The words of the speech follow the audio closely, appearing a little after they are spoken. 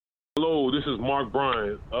Hello, this is Mark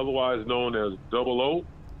Bryan, otherwise known as Double O,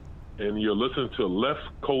 and you're listening to Left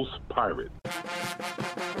Coast Pirate. Gordon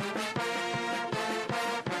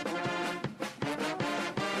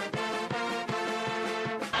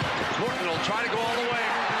will try to go all the way.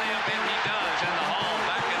 Layup in, he does, and the Hall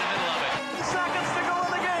back in the middle of it. Seconds to go in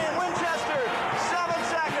the game. Winchester, 7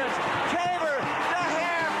 seconds. Caver, the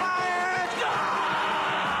hair, fires.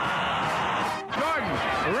 Jordan,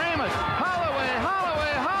 Ramus, Holloway,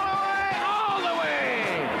 all the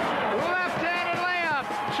way. Left-handed layup,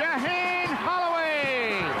 Shaheen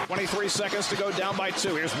Holloway. 23 seconds to go, down by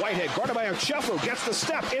 2. Here's Whitehead, guarded by Ochefu, gets the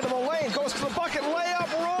step into the lane, goes to the bucket,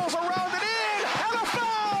 layup, rolls around and in, and a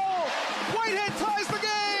foul! Whitehead ties the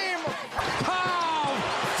game! Powell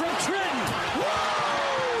from Trenton. Woo!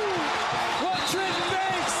 What Trenton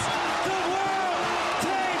makes, the world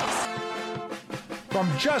takes. From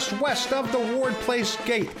just west of the Ward Place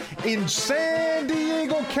Gate in San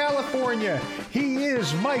Diego, California, he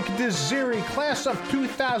is Mike Desiri, class of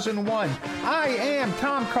 2001. I am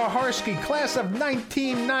Tom Kaharski, class of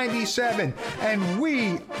 1997, and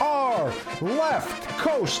we are Left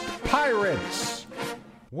Coast Pirates.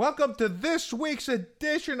 Welcome to this week's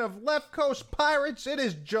edition of Left Coast Pirates. It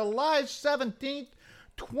is July 17th,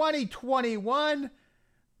 2021.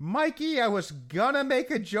 Mikey, I was gonna make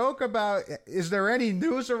a joke about, is there any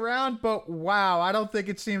news around? But wow, I don't think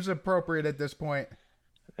it seems appropriate at this point.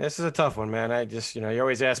 This is a tough one, man. I just, you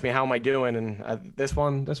always ask me, how am I doing? And this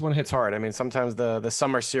one hits hard. I mean, sometimes the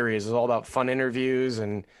summer series is all about fun interviews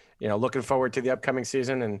and, looking forward to the upcoming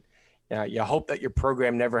season. And you hope that your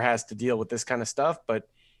program never has to deal with this kind of stuff. But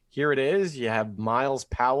here it is. You have Myles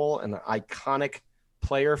Powell, an iconic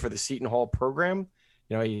player for the Seton Hall program.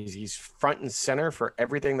 He's front and center for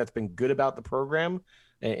everything that's been good about the program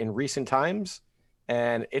in recent times.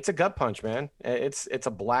 And it's a gut punch, man. It's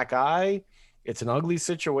a black eye. It's an ugly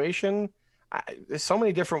situation. There's so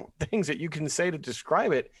many different things that you can say to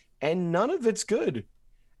describe it, and none of it's good.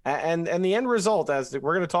 And the end result, as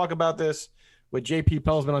we're going to talk about this with JP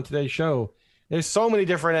Pelzman on today's show, there's so many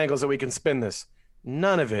different angles that we can spin this.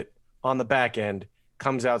 None of it on the back end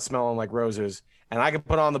comes out smelling like roses. And I can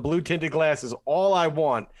put on the blue tinted glasses all I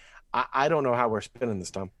want. I don't know how we're spinning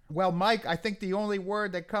this, Tom. Well, Mike, I think the only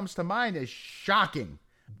word that comes to mind is shocking.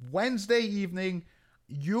 Wednesday evening,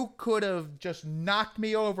 you could have just knocked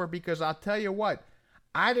me over, because I'll tell you what,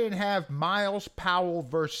 I didn't have Myles Powell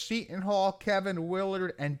versus Seton Hall, Kevin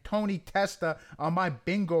Willard, and Tony Testa on my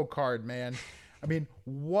bingo card, man. I mean,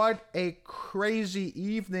 what a crazy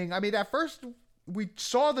evening. I mean, at first we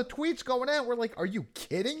saw the tweets going out. We're like, are you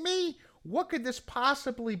kidding me? What could this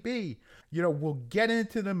possibly be? We'll get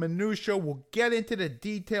into the minutia. We'll get into the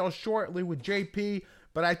details shortly with JP.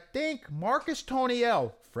 But I think Marcus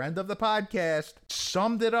Toniel, friend of the podcast,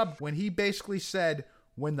 summed it up when he basically said,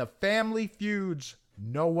 when the family feuds,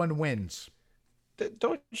 no one wins.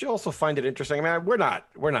 Don't you also find it interesting? I mean, we're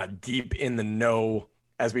not deep in the know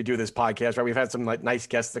as we do this podcast, right? We've had some nice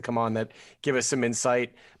guests that come on that give us some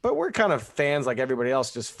insight, but we're kind of fans like everybody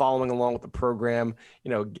else, just following along with the program,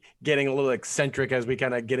 getting a little eccentric as we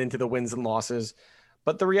kind of get into the wins and losses.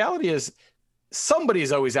 But the reality is,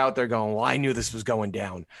 somebody's always out there going, well, I knew this was going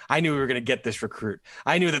down. I knew we were going to get this recruit.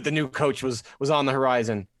 I knew that the new coach was on the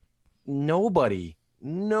horizon. Nobody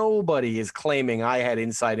is claiming I had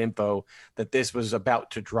inside info that this was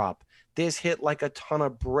about to drop. This hit like a ton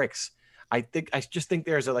of bricks. I just think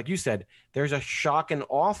there's like you said, there's a shock and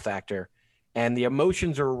awe factor, and the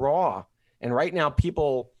emotions are raw. And right now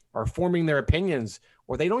people are forming their opinions,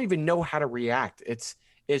 or they don't even know how to react. It's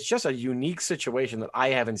just a unique situation that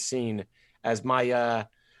I haven't seen as my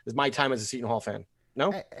time as a Seton Hall fan.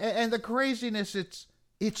 No? And the craziness,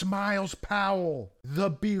 it's Myles Powell, the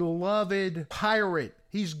beloved Pirate.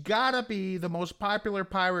 He's got to be the most popular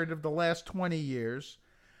Pirate of the last 20 years.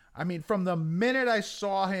 I mean, from the minute I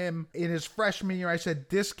saw him in his freshman year, I said,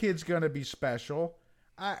 this kid's going to be special.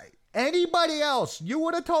 Anybody else, you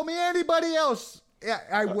would have told me anybody else,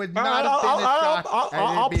 I would not have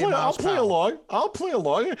been as shocked. I'll play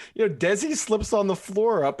along. Desi slips on the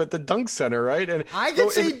floor up at the dunk center, right? And I can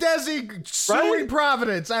see Desi suing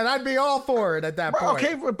Providence, and I'd be all for it at that point.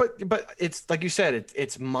 Okay, but it's like you said,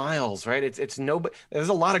 it's Myles, right? It's nobody. There's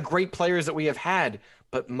a lot of great players that we have had,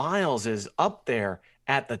 but Myles is up there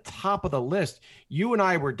at the top of the list. You and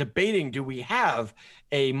I were debating, do we have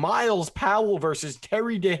a Myles Powell versus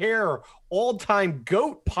Terry DeHare all-time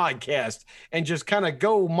GOAT podcast and just kind of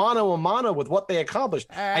go mano a mano with what they accomplished?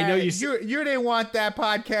 I know you didn't want that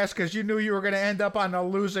podcast because you knew you were going to end up on the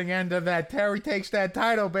losing end of that. Terry takes that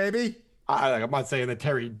title, baby. I'm not saying that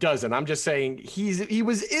Terry doesn't. I'm just saying he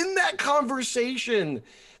was in that conversation.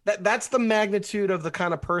 That's the magnitude of the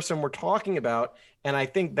kind of person we're talking about. And I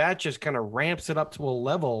think that just kind of ramps it up to a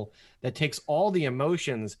level that takes all the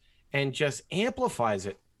emotions and just amplifies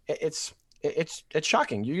it. It's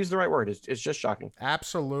shocking. You use the right word. It's just shocking.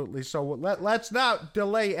 Absolutely. So let's not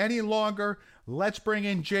delay any longer. Let's bring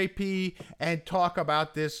in JP and talk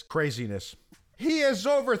about this craziness. He has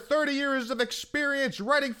over 30 years of experience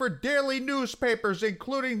writing for daily newspapers,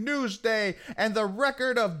 including Newsday and the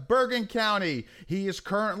Record of Bergen County. He is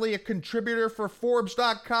currently a contributor for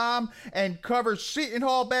Forbes.com and covers Seton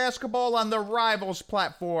Hall basketball on the Rivals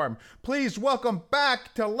platform. Please welcome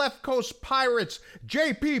back to Left Coast Pirates,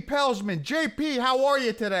 JP Pelzman. JP, how are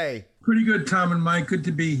you today? Pretty good, Tom and Mike. Good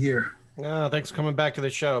to be here. Thanks for coming back to the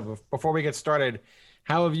show. Before we get started,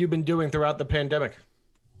 how have you been doing throughout the pandemic?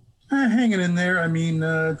 Hanging in there. I mean,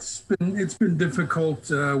 it's been difficult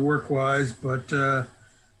work-wise, but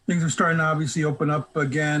things are starting to obviously open up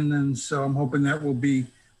again, and so I'm hoping that will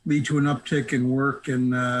lead to an uptick in work.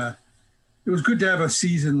 And it was good to have a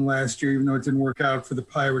season last year, even though it didn't work out for the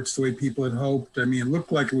Pirates the way people had hoped. I mean, it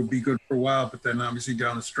looked like it would be good for a while, but then obviously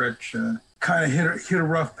down the stretch, kind of hit a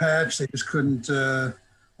rough patch. They just couldn't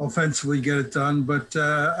offensively get it done, but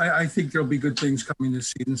I think there'll be good things coming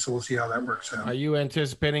this season, so we'll see how that works out. Are you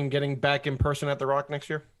anticipating getting back in person at the Rock next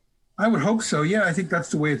year? I would hope so. Yeah, I think that's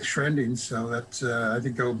the way it's trending. So that's I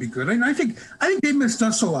think that would be good. And I think they missed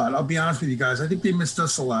us a lot. I'll be honest with you guys. I think they missed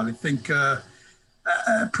us a lot. I think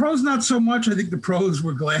pros not so much. I think the pros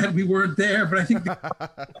were glad we weren't there, but I think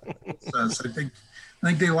us. I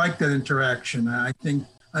think they liked that interaction. I think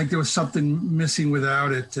there was something missing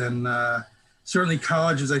without it, and certainly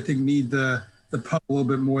colleges, I think, need the pub a little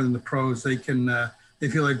bit more than the pros. They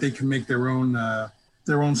feel like they can make their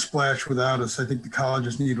own splash without us. I think the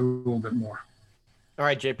colleges need a little bit more. All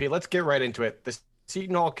right, JP, let's get right into it. The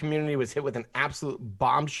Seton Hall community was hit with an absolute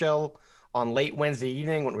bombshell on late Wednesday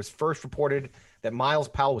evening when it was first reported that Myles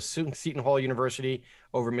Powell was suing Seton Hall University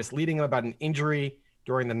over misleading him about an injury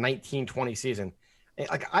during the 1920 season.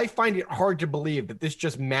 I find it hard to believe that this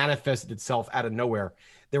just manifested itself out of nowhere.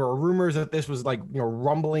 There were rumors that this was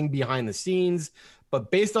rumbling behind the scenes, but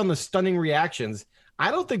based on the stunning reactions, I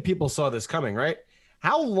don't think people saw this coming, right?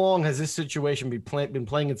 How long has this situation been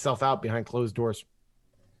playing itself out behind closed doors?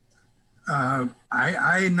 I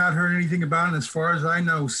had not heard anything about it. As far as I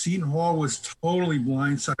know, Seton Hall was totally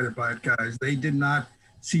blindsided by it, guys. They did not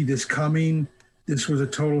see this coming. This was a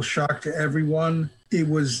total shock to everyone.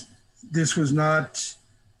 This was not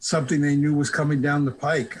something they knew was coming down the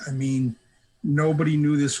pike. I mean, nobody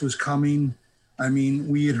knew this was coming. I mean,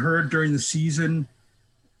 we had heard during the season,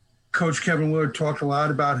 Coach Kevin Willard talked a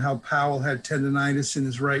lot about how Powell had tendonitis in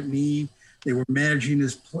his right knee. They were managing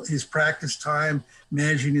his practice time,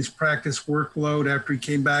 managing his practice workload after he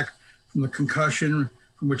came back from the concussion,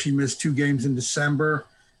 from which he missed 2 games in December.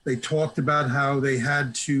 They talked about how they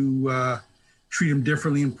had to treat him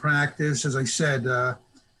differently in practice. As I said,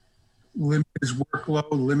 limit his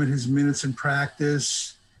workload, limit his minutes in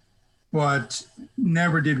practice. But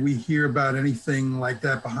never did we hear about anything like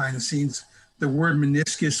that behind the scenes. The word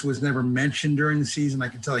meniscus was never mentioned during the season. I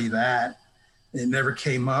can tell you that. It never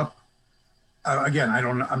came up. Again,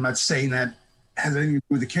 I'm not saying that has anything to do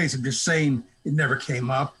with the case. I'm just saying it never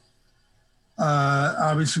came up.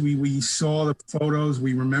 Obviously, we saw the photos.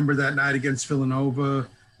 We remember that night against Villanova,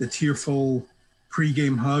 the tearful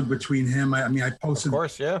pregame hug between him. I posted, of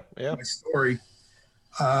course, yeah. my story.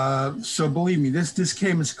 So believe me, this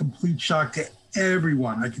came as a complete shock to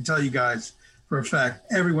everyone. I can tell you guys for a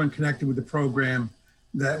fact, everyone connected with the program,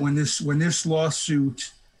 that when this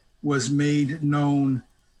lawsuit was made known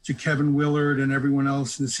to Kevin Willard and everyone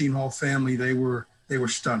else in the Seton Hall family, they were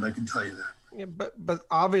stunned. I can tell you that. Yeah, but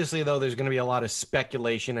obviously, though, there's going to be a lot of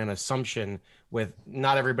speculation and assumption with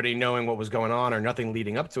not everybody knowing what was going on or nothing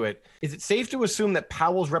leading up to it. Is it safe to assume that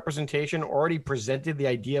Powell's representation already presented the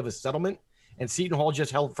idea of a settlement and Seton Hall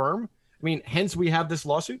just held firm? I mean, hence we have this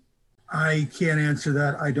lawsuit? I can't answer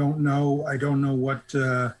that. I don't know. I don't know what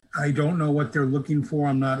they're looking for.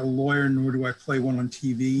 I'm not a lawyer, nor do I play one on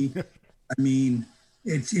TV. I mean,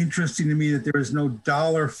 it's interesting to me that there is no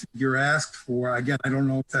dollar figure asked for. Again, I don't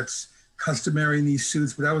know if that's customary in these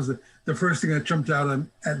suits, but that was the first thing that jumped out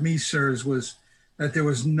at me, sirs, was that there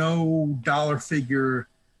was no dollar figure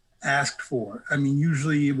asked for. I mean,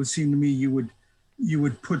 usually it would seem to me you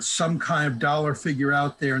would put some kind of dollar figure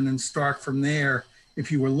out there and then start from there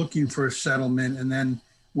if you were looking for a settlement and then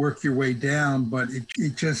work your way down. But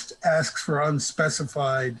it just asks for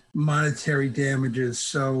unspecified monetary damages.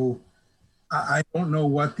 So I don't know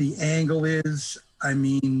what the angle is. I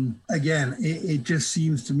mean, again, it just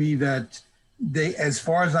seems to me that they, as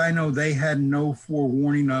far as I know, they had no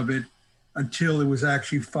forewarning of it. until it was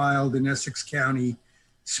actually filed in Essex County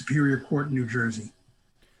Superior Court in New Jersey.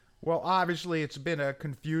 Well, obviously, it's been a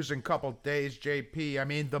confusing couple days, JP. I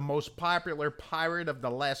mean, the most popular Pirate of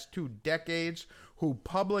the last 2 decades, who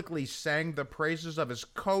publicly sang the praises of his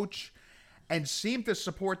coach and seemed to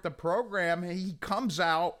support the program, he comes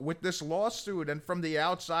out with this lawsuit. And from the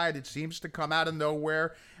outside, it seems to come out of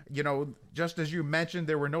nowhere. You know, just as you mentioned,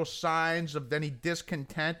 there were no signs of any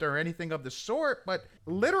discontent or anything of the sort. But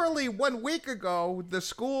literally 1 week ago, the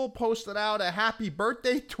school posted out a happy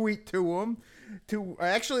birthday tweet to him.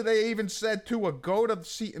 Actually, they even said to a goat of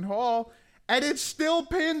Seton Hall, and it's still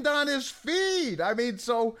pinned on his feed. I mean,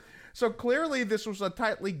 so clearly this was a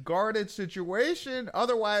tightly guarded situation.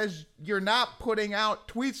 Otherwise, you're not putting out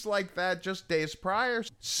tweets like that just days prior.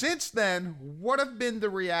 Since then, what have been the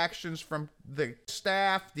reactions from the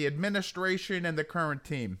staff, the administration, and the current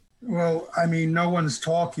team? Well, I mean, no one's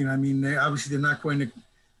talking. I mean, they're not going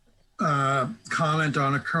to comment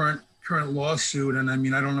on a current lawsuit. And I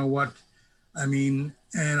mean, I don't know what. I mean,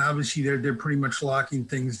 and obviously they're pretty much locking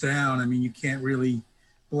things down. I mean, you can't really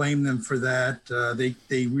blame them for that.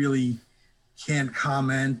 They really can't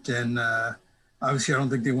comment, and obviously I don't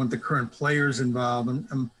think they want the current players involved.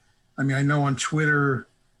 I mean, I know on Twitter,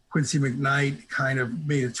 Quincy McKnight kind of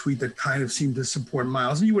made a tweet that kind of seemed to support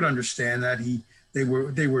Myles, and you would understand that they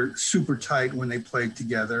were super tight when they played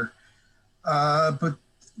together. But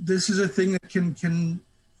this is a thing that can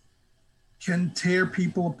tear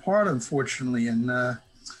people apart, unfortunately. And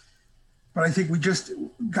but I think we just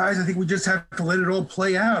have to let it all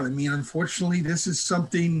play out. I mean, unfortunately, this is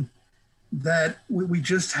something that we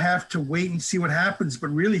just have to wait and see what happens. But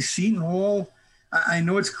really, Seton Hall, I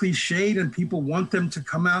know it's cliched and people want them to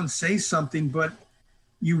come out and say something, but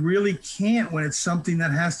you really can't when it's something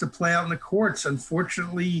that has to play out in the courts.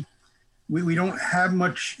 Unfortunately, we don't have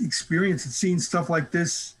much experience at seeing stuff like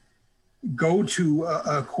this go to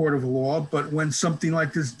a court of law, but when something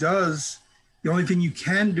like this does, the only thing you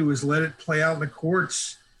can do is let it play out in the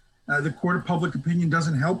courts. The court of public opinion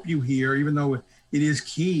doesn't help you here, even though it is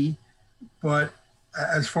key. But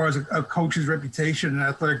as far as a coach's reputation, an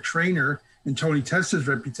athletic trainer, and Tony Testa's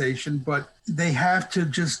reputation, but they have to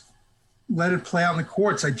just let it play out in the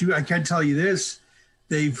courts. I can tell you this: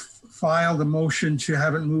 they've filed a motion to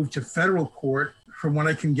have it moved to federal court. From what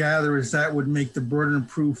I can gather, is that would make the burden of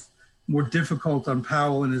proof more difficult on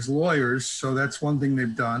Powell and his lawyers. So that's one thing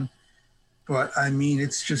they've done. But I mean,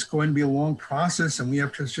 it's just going to be a long process, and we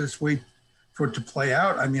have to just wait for it to play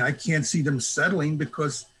out. I mean, I can't see them settling,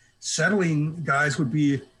 because settling, guys, would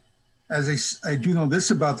be, as I do know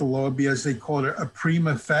this about the law, be, as they call it, a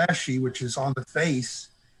prima facie, which is on the face,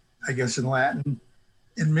 I guess in Latin,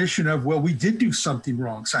 admission of, well, we did do something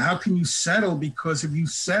wrong. So how can you settle? Because if you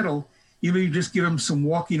settle, even if you just give them some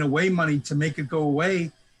walking away money to make it go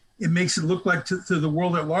away, it makes it look like to the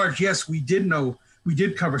world at large, yes, we did know, we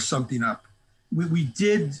did cover something up. We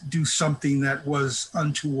did do something that was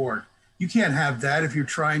untoward. You can't have that if you're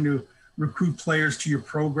trying to recruit players to your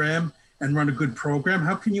program and run a good program.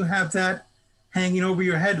 How can you have that hanging over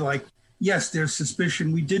your head like, yes, there's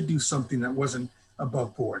suspicion we did do something that wasn't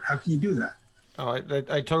above board? How can you do that? Oh,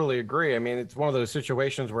 I totally agree. I mean, it's one of those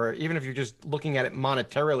situations where even if you're just looking at it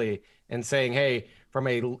monetarily and saying, hey, from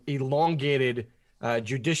a elongated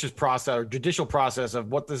judicial process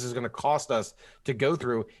of what this is going to cost us to go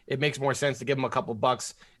through, it makes more sense to give them a couple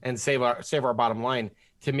bucks and save our bottom line.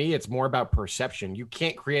 To me, it's more about perception. You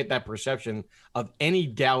can't create that perception of any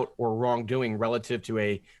doubt or wrongdoing relative to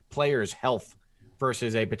a player's health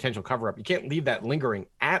versus a potential cover-up. You can't leave that lingering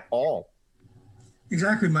at all.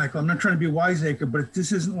 Exactly, Michael. I'm not trying to be a wiseacre, but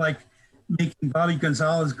this isn't like making Bobby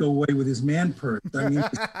Gonzalez go away with his man purse. I mean,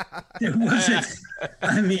 it wasn't.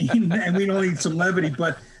 I mean, and we don't need some levity,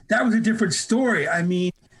 but that was a different story. I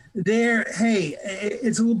mean,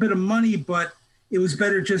 it's a little bit of money, but it was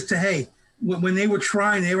better just to, hey, when they were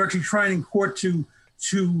actually trying in court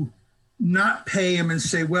to not pay him and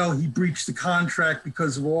say, well, he breached the contract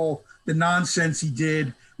because of all the nonsense he did.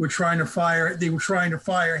 They were trying to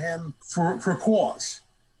fire him for a cause.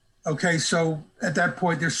 Okay, so at that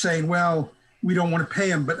point they're saying, well, we don't want to pay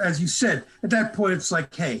him. But as you said, at that point it's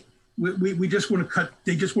like, hey, we just want to cut.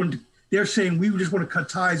 They're saying we just want to cut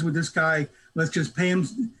ties with this guy. Let's just pay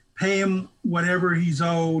him whatever he's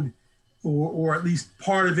owed, or at least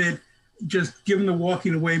part of it. Just give him the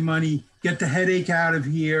walking away money. Get the headache out of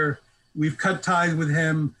here. We've cut ties with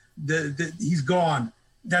him. He's gone.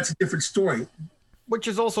 That's a different story. Which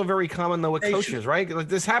is also very common, though, with coaches, right? Like,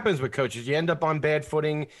 this happens with coaches. You end up on bad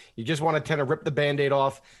footing. You just want to kind of rip the Band-Aid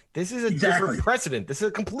off. This is a different precedent. This is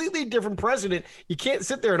a completely different precedent. You can't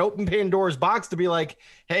sit there and open Pandora's box to be like,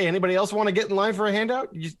 hey, anybody else want to get in line for a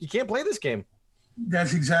handout? You can't play this game.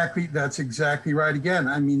 That's exactly right. Again,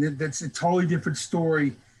 I mean, that's a totally different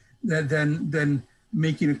story than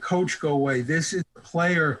making a coach go away. This is a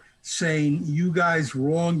player saying, you guys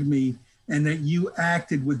wronged me and that you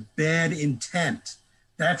acted with bad intent.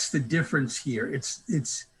 That's the difference here. It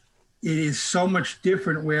is so much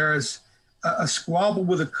different. Whereas a squabble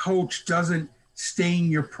with a coach doesn't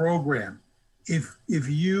stain your program. If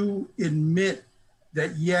you admit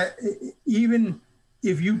that, even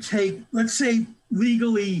if you take, let's say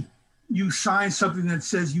legally you sign something that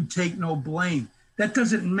says you take no blame, that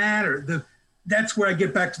doesn't matter. That's where I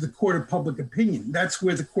get back to the court of public opinion. That's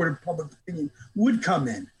where the court of public opinion would come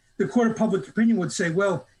in. The court of public opinion would say,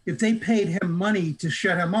 well, if they paid him money to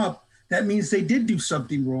shut him up, that means they did do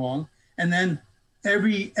something wrong. And then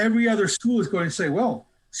every other school is going to say, well,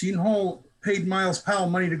 Seton Hall paid Myles Powell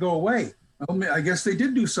money to go away. Well, I guess they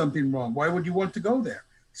did do something wrong. Why would you want to go there?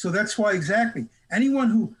 So that's why exactly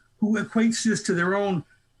anyone who equates this to their own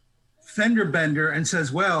fender bender and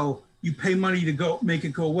says, well, you pay money to go make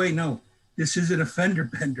it go away. No, this isn't a fender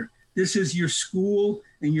bender. This is your school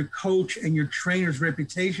and your coach and your trainer's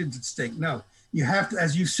reputations at stake. No. You have to,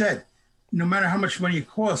 as you said, no matter how much money it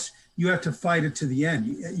costs, you have to fight it to the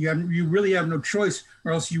end. You really have no choice,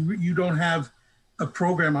 or else you don't have a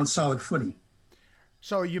program on solid footing.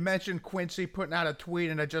 So you mentioned Quincy putting out a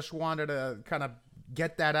tweet, and I just wanted to kind of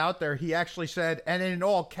get that out there. He actually said, and in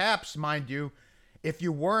all caps, mind you, if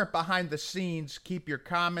you weren't behind the scenes, keep your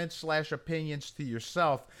comments/opinions to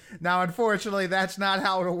yourself. Now, unfortunately, that's not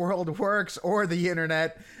how the world works or the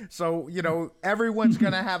internet. So, everyone's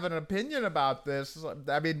going to have an opinion about this.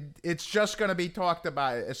 I mean, it's just going to be talked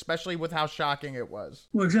about, especially with how shocking it was.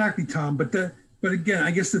 Well, exactly, Tom. But again,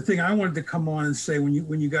 I guess the thing I wanted to come on and say when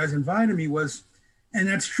you guys invited me was, and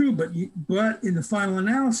that's true, but in the final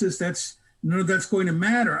analysis, none of that's going to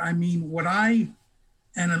matter. I mean,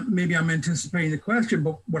 and maybe I'm anticipating the question,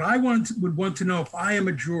 but what I would want to know if I am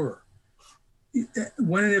a juror,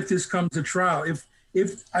 when and if this comes to trial,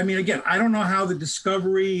 I mean, again, I don't know how the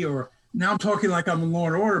discovery, or now I'm talking like I'm in Law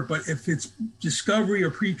and Order, but if it's discovery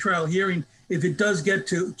or pretrial hearing, if it does get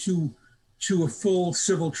to a full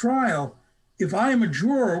civil trial, if I am a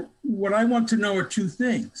juror, what I want to know are two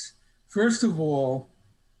things. First of all,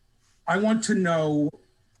 I want to know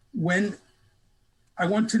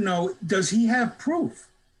does he have proof?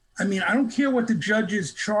 I mean, I don't care what the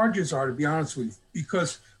judge's charges are, to be honest with you,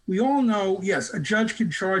 because we all know, yes, a judge can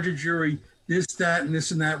charge a jury this, that, and this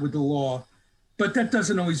and that with the law, but that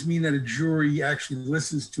doesn't always mean that a jury actually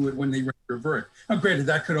listens to it when they render a verdict. Now, granted,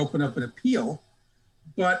 that could open up an appeal,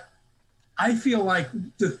 but I feel like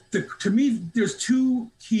to me, there's two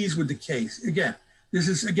keys with the case. Again, this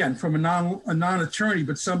is, from a non-attorney,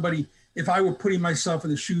 but somebody, if I were putting myself in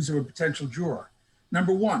the shoes of a potential juror.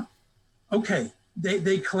 Number one, okay,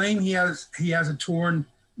 they claim he has a torn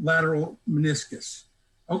lateral meniscus.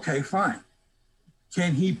 Okay, fine.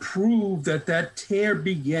 Can he prove that tear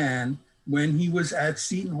began when he was at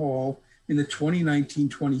Seton Hall in the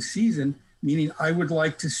 2019-20 season? Meaning, I would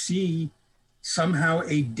like to see somehow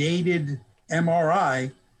a dated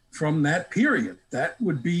MRI from that period. That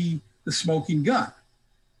would be the smoking gun.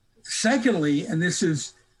 Secondly, and this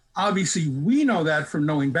is obviously, we know that from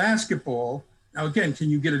knowing basketball. Now, again, can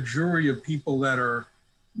you get a jury of people that are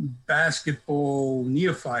basketball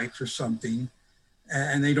neophytes or something,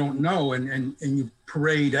 and they don't know, and you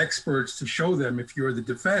parade experts to show them if you're the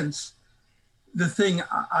defense? The thing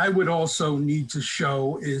I would also need to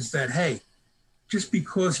show is that, hey, just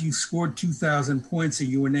because you scored 2,000 points and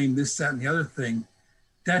you were named this, that, and the other thing,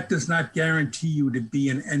 that does not guarantee you to be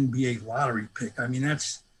an NBA lottery pick. I mean,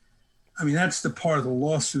 that's the part of the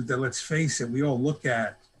lawsuit that, let's face it, we all look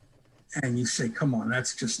at and you say, come on,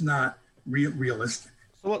 that's just not realistic.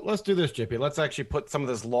 So let's do this, JP. Let's actually put some of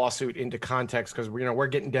this lawsuit into context, because we're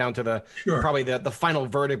getting down to probably the final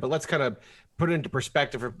verdict, but let's kind of put it into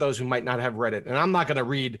perspective for those who might not have read it. And I'm not going to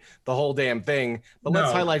read the whole damn thing, but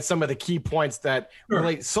let's highlight some of the key points that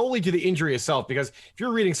relate solely to the injury itself, because if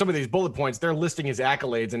you're reading some of these bullet points, they're listing his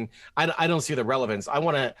accolades, and I don't see the relevance. I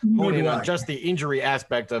want to hone in on just the injury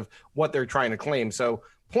aspect of what they're trying to claim. So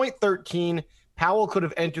point 13, Powell could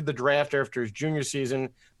have entered the draft after his junior season,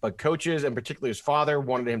 but coaches, and particularly his father,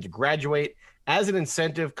 wanted him to graduate. As an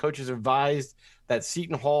incentive, coaches advised that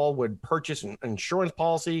Seton Hall would purchase an insurance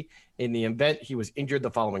policy in the event he was injured the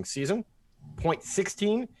following season. Point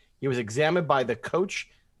 16, he was examined by the coach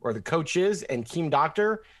or the coaches and team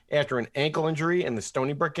doctor after an ankle injury in the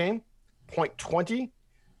Stony Brook game. Point 20,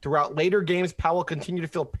 throughout later games, Powell continued to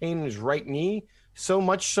feel pain in his right knee, so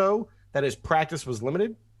much so that his practice was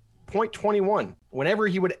limited. Point 21, whenever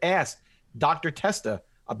he would ask Dr. Testa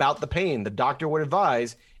about the pain, the doctor would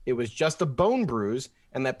advise it was just a bone bruise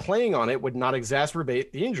and that playing on it would not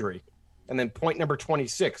exacerbate the injury. And then point number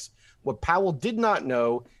 26, what Powell did not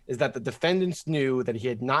know is that the defendants knew that he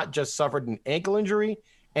had not just suffered an ankle injury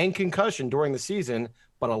and concussion during the season,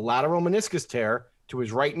 but a lateral meniscus tear to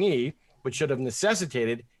his right knee, which should have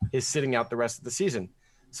necessitated his sitting out the rest of the season.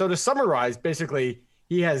 So to summarize, basically,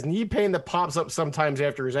 he has knee pain that pops up sometimes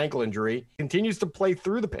after his ankle injury, continues to play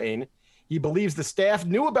through the pain. He believes the staff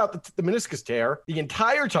knew about the meniscus tear the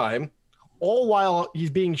entire time, all while he's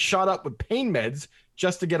being shot up with pain meds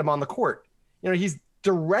just to get him on the court. He's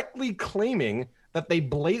directly claiming that they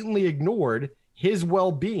blatantly ignored his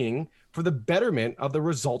well-being for the betterment of the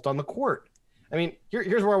result on the court. I mean,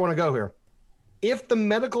 here's where I want to go here. If the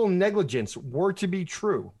medical negligence were to be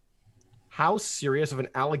true, how serious of an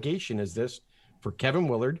allegation is this for Kevin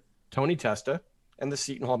Willard, Tony Testa, and the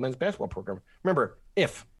Seton Hall men's basketball program? Remember,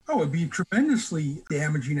 if. Oh, it'd be a tremendously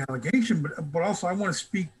damaging allegation, but also I want to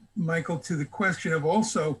speak, Michael, to the question of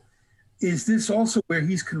also, is this also where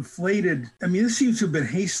he's conflated? I mean, this seems to have been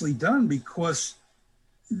hastily done because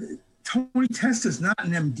Tony Testa is not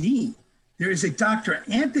an MD. There is a Dr.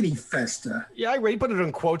 Anthony Festa. Yeah, I read. He put it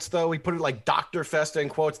in quotes, though. He put it like Dr. Festa in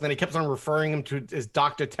quotes, and then he kept on referring him to as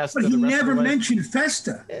Dr. Testa. But he never mentioned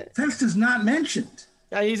Festa. Festa's not mentioned.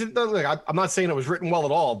 Yeah, look, I'm not saying it was written well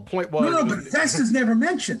at all. The point was no, but Festa's never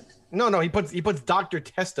mentioned. No, he puts Dr.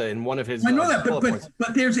 Testa in one of his. I know that,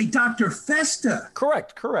 but there's a Dr. Festa.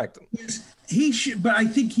 Correct. He should, but I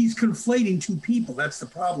think he's conflating two people. That's the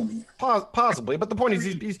problem here. Possibly, but the point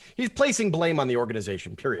is he's placing blame on the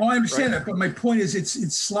organization. Period. Oh, I understand that, but my point is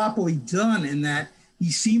it's sloppily done in that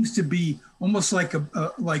he seems to be almost like a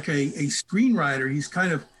screenwriter. He's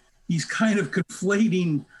kind of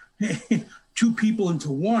conflating two people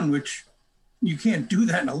into one, which you can't do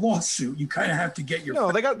that in a lawsuit. You kind of have to get your.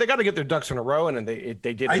 No, they got to get their ducks in a row, and they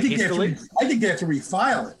did. I think they have to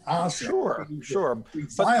refile it. Honestly, sure.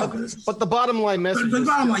 But the bottom line message. The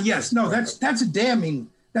bottom line, yes, no, that's a damning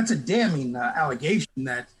allegation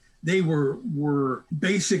that they were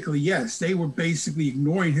basically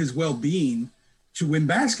ignoring his well-being to win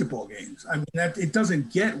basketball games. I mean, that it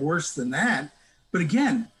doesn't get worse than that. But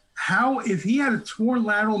again, if he had a torn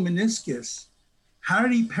lateral meniscus, how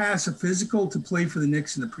did he pass a physical to play for the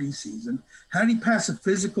Knicks in the preseason? How did he pass a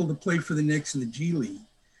physical to play for the Knicks in the G League?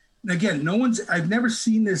 And again, I've never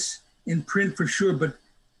seen this in print for sure, but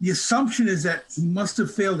the assumption is that he must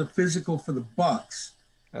have failed a physical for the Bucks.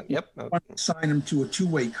 Yep. Sign him to a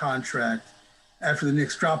two-way contract after the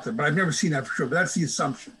Knicks dropped it, but I've never seen that for sure. But that's the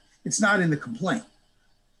assumption. It's not in the complaint.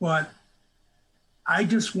 But I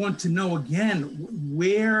just want to know again,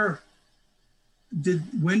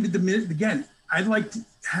 I'd like to,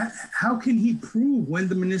 how can he prove when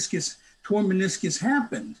the torn meniscus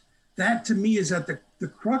happened? That to me is at the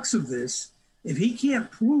crux of this. If he can't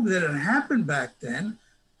prove that it happened back then,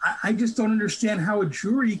 I just don't understand how a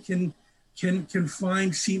jury can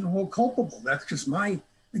find Seton Hall culpable. That's just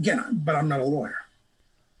but I'm not a lawyer.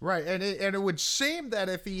 Right, and it would seem that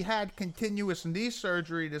if he had continuous knee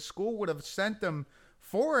surgery, the school would have sent him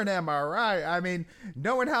for an MRI. I mean,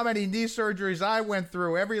 knowing how many knee surgeries I went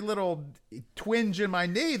through, every little twinge in my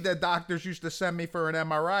knee, the doctors used to send me for an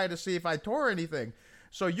MRI to see if I tore anything.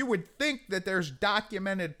 So you would think that there's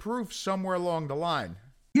documented proof somewhere along the line.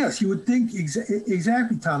 Yes, you would think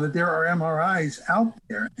exactly, Tom, that there are MRIs out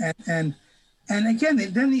there. And again,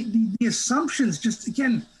 then the assumptions just,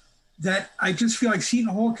 again, that I just feel like Seton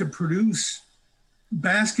Hall could produce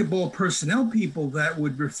basketball personnel people that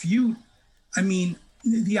would refute. I mean,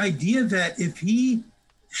 the idea that if he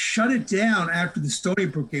shut it down after the Stony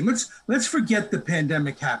Brook game, let's forget the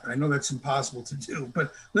pandemic happened. I know that's impossible to do,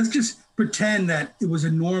 but let's just pretend that it was a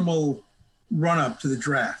normal run-up to the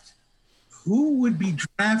draft. Who would be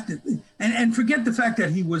drafted? And forget the fact that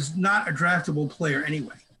he was not a draftable player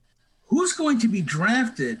anyway. Who's going to be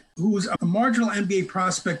drafted who's a marginal NBA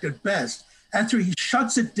prospect at best after he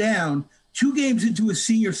shuts it down 2 games into his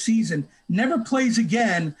senior season, never plays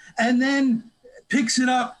again, and then picks it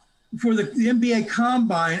up for the NBA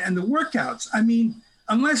Combine and the workouts? I mean,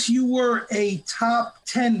 unless you were a top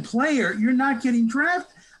 10 player, you're not getting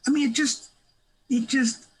drafted. I mean,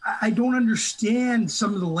 I don't understand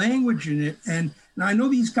some of the language in it. And I know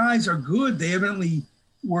these guys are good. They evidently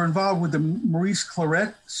were involved with the Maurice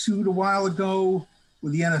Claret suit a while ago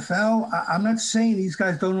with the NFL. I'm not saying these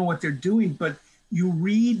guys don't know what they're doing, but you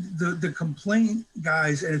read the complaint,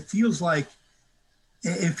 guys, and it feels like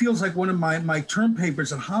one of my term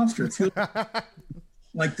papers at Hofstra. It feels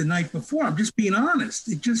like the night before. I'm just being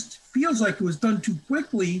honest. It just feels like it was done too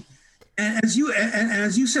quickly. And as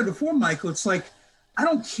you said before, Michael, it's like, I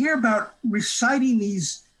don't care about reciting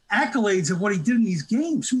these accolades of what he did in these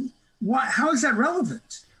games. How is that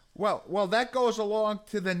relevant? Well, that goes along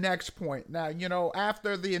to the next point. Now,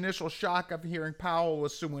 after the initial shock of hearing Powell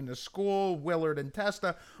was suing the school, Willard and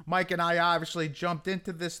Testa, Mike and I obviously jumped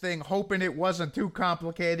into this thing hoping it wasn't too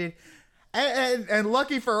complicated. And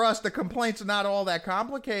lucky for us, the complaint's not all that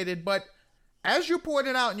complicated. But as you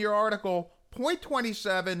pointed out in your article, point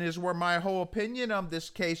 27 is where my whole opinion of this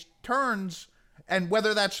case turns, and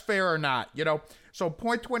whether that's fair or not, So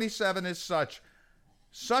point 27 is such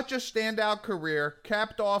a standout career,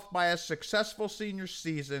 capped off by a successful senior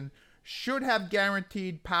season, should have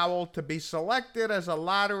guaranteed Powell to be selected as a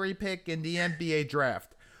lottery pick in the NBA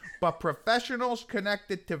draft. But professionals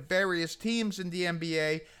connected to various teams in the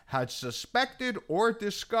NBA had suspected or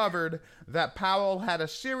discovered that Powell had a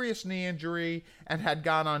serious knee injury and had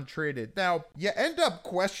gone untreated. Now, you end up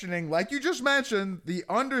questioning, like you just mentioned, the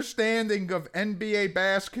understanding of NBA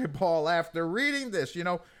basketball after reading this.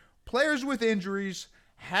 Players with injuries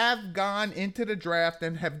have gone into the draft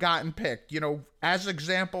and have gotten picked. As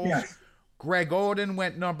examples, yes. Greg Oden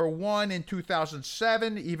went number 1 in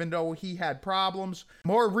 2007, even though he had problems.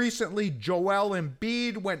 More recently, Joel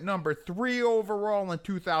Embiid went number 3 overall in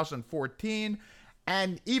 2014.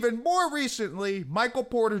 And even more recently, Michael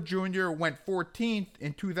Porter Jr. went 14th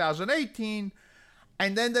in 2018.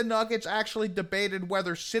 And then the Nuggets actually debated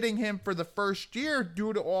whether sitting him for the first year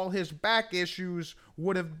due to all his back issues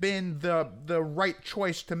would have been the right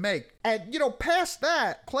choice to make. And, past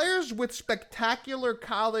that, players with spectacular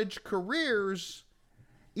college careers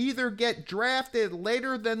either get drafted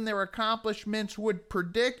later than their accomplishments would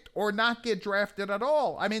predict or not get drafted at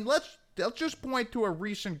all. I mean, let's just point to a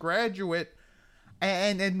recent graduate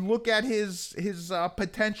and look at his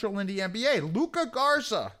potential in the NBA. Luka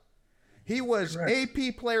Garza. He was Correct.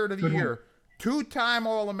 AP Player of the Year, 2-time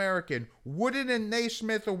All-American, Wooden and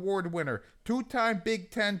Naismith Award winner, 2-time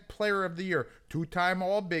Big Ten Player of the Year, 2-time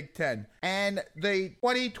All-Big Ten, and the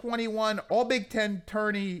 2021 All-Big Ten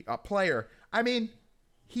tourney player. I mean,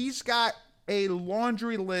 he's got a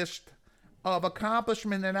laundry list of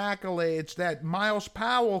accomplishment and accolades that Myles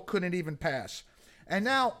Powell couldn't even pass. And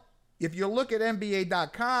now, if you look at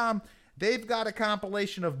NBA.com, they've got a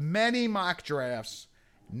compilation of many mock drafts.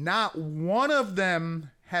 Not one of them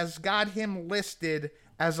has got him listed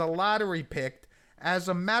as a lottery pick. As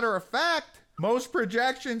a matter of fact, most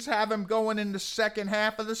projections have him going in the second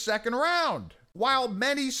half of the second round. While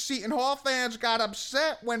many Seton Hall fans got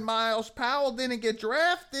upset when Myles Powell didn't get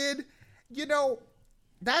drafted,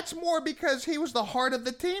 that's more because he was the heart of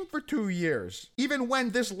the team for 2 years. Even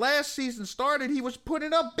when this last season started, he was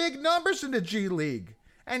putting up big numbers in the G League.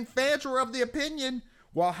 And fans were of the opinion,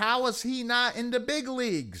 well, how is he not in the big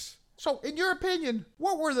leagues? So, in your opinion,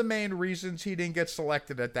 what were the main reasons he didn't get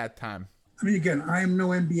selected at that time? I mean, again, I am no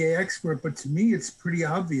NBA expert, but to me, it's pretty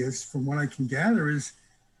obvious from what I can gather is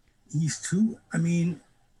he's too. I mean,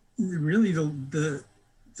 really, the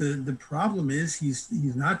problem is he's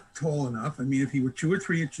not tall enough. I mean, if he were 2 or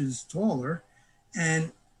 3 inches taller,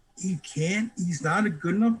 and he's not a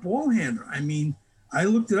good enough ball handler. I mean, I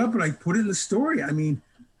looked it up and I put it in the story. I mean,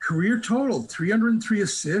 career total, 303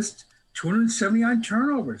 assists, 279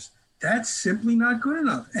 turnovers. That's simply not good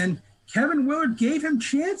enough. And Kevin Willard gave him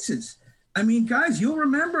chances. I mean, guys, you'll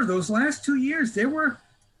remember those last 2 years, they were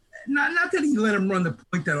not that he let him run the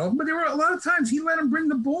point that often, but there were a lot of times he let him bring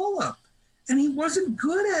the ball up. And he wasn't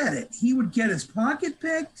good at it. He would get his pocket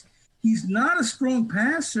picked. He's not a strong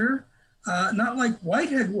passer, not like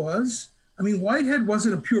Whitehead was. I mean, Whitehead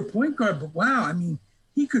wasn't a pure point guard, but wow, I mean,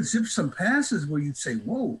 he could zip some passes where you'd say,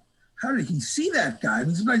 whoa, how did he see that guy? I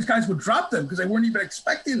mean, sometimes guys would drop them because they weren't even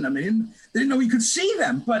expecting them. They didn't know he could see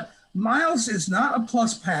them. But Myles is not a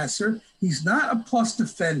plus passer. He's not a plus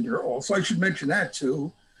defender. Also, I should mention that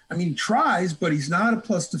too. I mean, he tries, but he's not a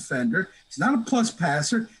plus defender. He's not a plus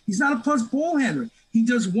passer. He's not a plus ball handler. He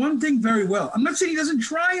does one thing very well. I'm not saying he doesn't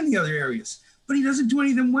try in the other areas, but he doesn't do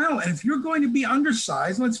anything well. And if you're going to be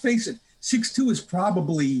undersized, let's face it, 6'2" is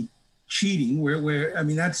probably cheating, where I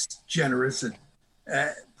mean, that's generous and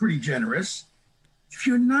pretty generous. If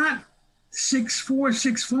you're not 6'4",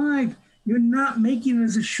 6'5", you're not making it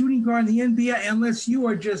as a shooting guard in the NBA unless you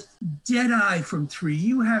are just dead-eye from 3.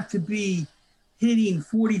 You have to be hitting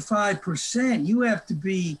 45%. You have to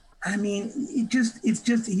be, I mean, he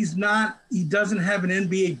doesn't have an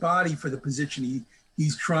NBA body for the position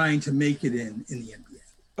he's trying to make it in the NBA.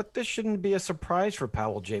 But this shouldn't be a surprise for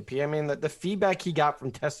Powell, JP. I mean, the feedback he got from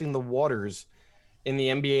testing the waters in the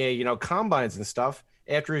NBA, combines and stuff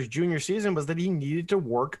after his junior season was that he needed to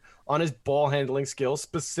work on his ball handling skills,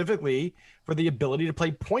 specifically for the ability to play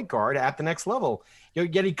point guard at the next level.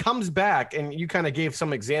 Yet he comes back, and you kind of gave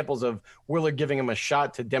some examples of Willard giving him a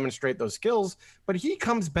shot to demonstrate those skills, but he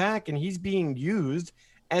comes back and he's being used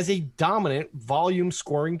as a dominant volume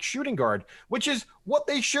scoring shooting guard, which is what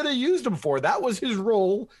they should have used him for. That was his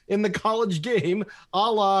role in the college game, a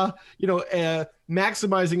la,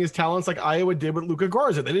 maximizing his talents like Iowa did with Luka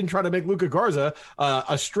Garza. They didn't try to make Luka Garza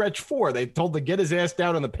a stretch four. They told him to get his ass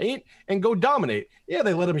down in the paint and go dominate. Yeah,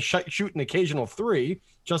 they let him shoot an occasional three,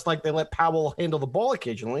 just like they let Powell handle the ball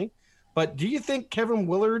occasionally. But do you think Kevin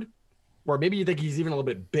Willard, or maybe you think he's even a little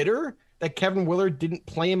bit bitter that Kevin Willard didn't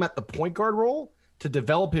play him at the point guard role to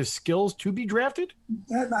develop his skills to be drafted?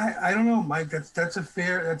 I don't know, Mike. That's a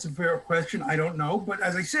fair question. I don't know. But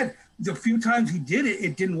as I said, the few times he did it,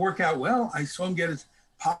 it didn't work out well. I saw him get his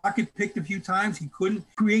pocket picked a few times. He couldn't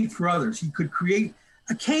create for others. He could create.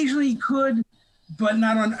 Occasionally he could, but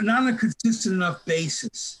not on a consistent enough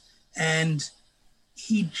basis. And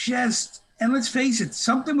and let's face it,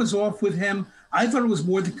 something was off with him. I thought it was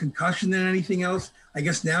more the concussion than anything else. I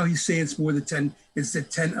guess now he's saying it's more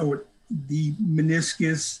the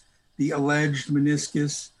meniscus, the alleged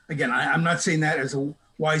meniscus. Again, I'm not saying that as a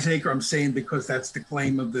wiseacre. I'm saying because that's the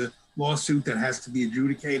claim of the lawsuit that has to be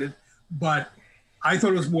adjudicated. But I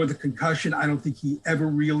thought it was more the concussion. I don't think he ever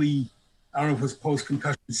really, I don't know if it was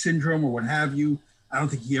post-concussion syndrome or what have you. I don't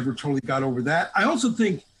think he ever totally got over that.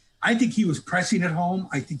 I think he was pressing at home.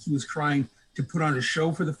 I think he was trying to put on a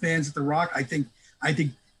show for the fans at the Rock. I think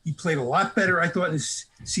he played a lot better, I thought, in his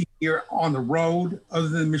senior year on the road, other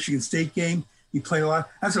than the Michigan State game. He played a lot.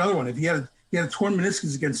 That's another one. If he had a torn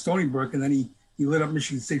meniscus against Stony Brook, and then he lit up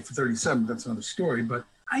Michigan State for 37, that's another story. But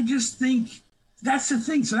I just think that's the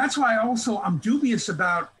thing. So that's why I'm dubious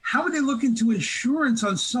about how would they look into insurance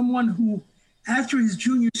on someone who, after his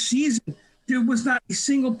junior season, there was not a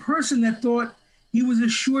single person that thought he was a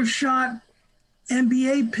sure shot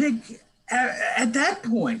NBA pick at that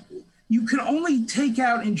point. You can only take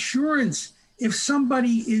out insurance if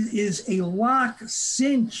somebody is a lock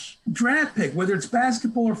cinch draft pick, whether it's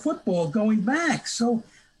basketball or football going back. So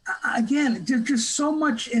again, there's just so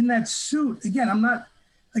much in that suit. Again, I'm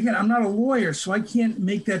not a lawyer, so I can't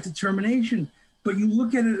make that determination. But you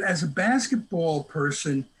look at it as a basketball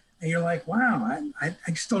person and you're like, wow, I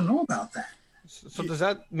just don't know about that. So does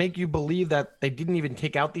that make you believe that they didn't even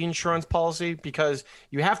take out the insurance policy? Because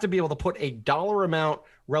you have to be able to put a dollar amount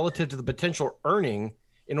relative to the potential earning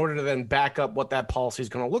in order to then back up what that policy is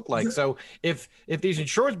going to look like. So if these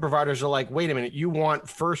insurance providers are like, wait a minute, you want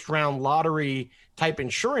first round lottery type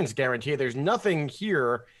insurance guarantee, there's nothing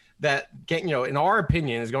here that in our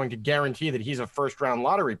opinion is going to guarantee that he's a first round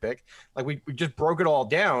lottery pick. Like we just broke it all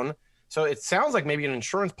down. So it sounds like maybe an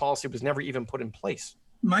insurance policy was never even put in place.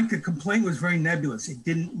 Mike, the complaint was very nebulous. It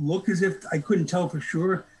didn't look as if, I couldn't tell for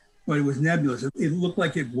sure, but it was nebulous. It looked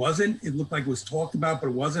like it wasn't. It looked like it was talked about, but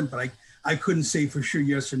it wasn't. But I couldn't say for sure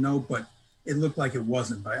yes or no, but it looked like it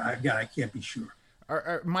wasn't. But I can't be sure.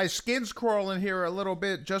 My skin's crawling here a little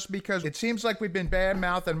bit just because it seems like we've been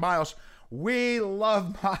bad-mouthing Myles. We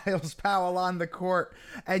love Myles Powell on the court.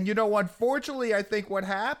 And, unfortunately, I think what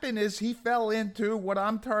happened is he fell into what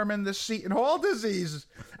I'm terming the Seton Hall disease.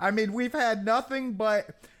 I mean, we've had nothing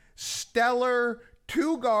but stellar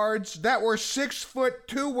two guards that were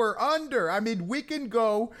 6'2" or under. I mean, we can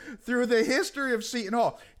go through the history of Seton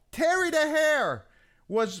Hall. Terry DeHare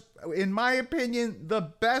was, in my opinion, the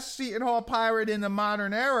best Seton Hall Pirate in the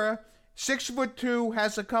modern era. 6'2",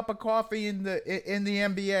 has a cup of coffee in the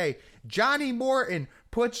NBA. Johnny Morton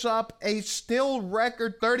puts up a still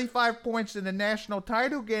record 35 points in the national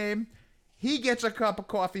title game. He gets a cup of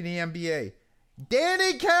coffee in the NBA.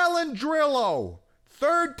 Danny Calandrillo,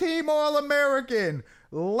 third-team All-American,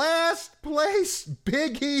 last place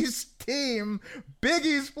Big East team, Big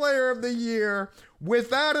East Player of the Year,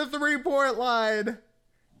 without a three-point line,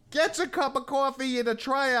 gets a cup of coffee in a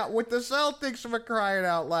tryout with the Celtics, for crying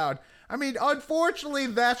out loud. I mean, unfortunately,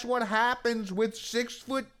 that's what happens with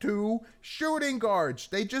 6'2" shooting guards.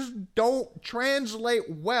 They just don't translate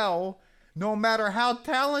well, no matter how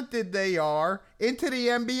talented they are, into the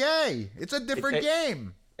NBA. It's a different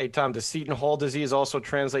game. Hey, Tom, does Seton Hall disease also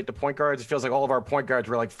translate to point guards? It feels like all of our point guards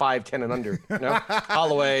were like 5'10" and under.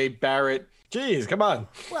 Holloway, Barrett. Jeez, come on.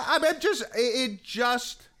 Well, I mean,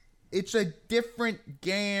 it's a different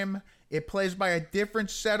game. It plays by a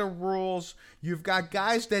different set of rules. You've got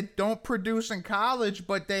guys that don't produce in college,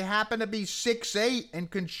 but they happen to be 6'8"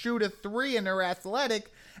 and can shoot a three and they're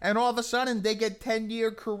athletic. and all of a sudden they get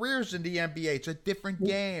 10-year careers in the NBA. It's a different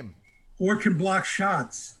game. Or can block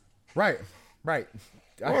shots. Right. Well,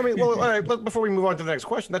 all right, before we move on to the next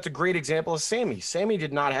question, that's a great example of Sammy. Sammy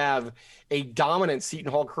did not have a dominant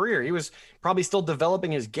Seton Hall career. He was probably still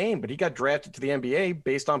developing his game, but he got drafted to the NBA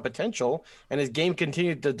based on potential, and his game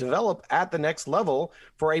continued to develop at the next level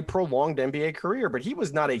for a prolonged NBA career. But he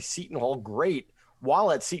was not a Seton Hall great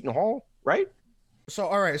while at Seton Hall, right? So,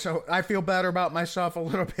 all right, so I feel better about myself a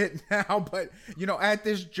little bit now, but, at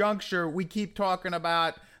this juncture, we keep talking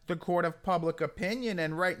about the court of public opinion,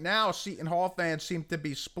 and right now Seton Hall fans seem to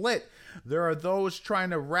be split. There are those trying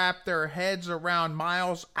to wrap their heads around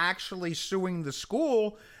Myles actually suing the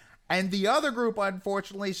school, and the other group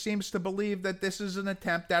unfortunately seems to believe that this is an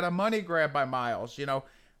attempt at a money grab by Myles,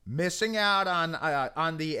 missing out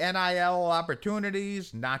on the NIL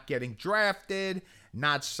opportunities, not getting drafted,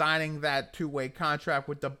 not signing that two-way contract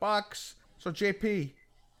with the Bucks. So JP,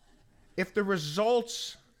 if the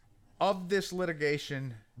results of this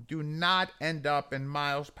litigation do not end up in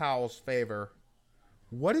Myles Powell's favor,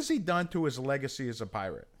 what has he done to his legacy as a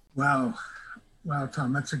Pirate? Wow,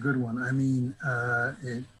 Tom, that's a good one. I mean,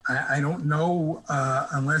 I don't know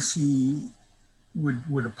unless he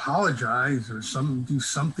would apologize or do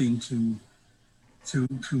something to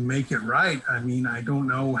make it right. I mean, I don't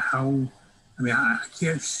know how. I mean, I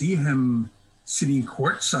can't see him sitting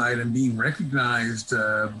courtside and being recognized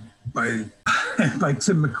by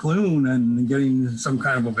Tim McClune and getting some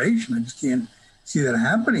kind of ovation. I just can't see that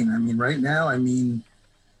happening. I mean, right now,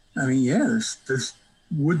 yeah, this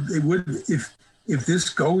would if this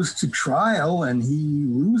goes to trial and he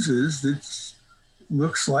loses, it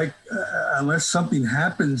looks like unless something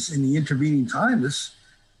happens in the intervening time,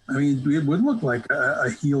 it would look like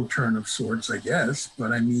a heel turn of sorts, I guess.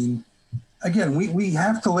 But I mean, again, we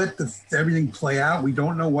have to let everything play out. We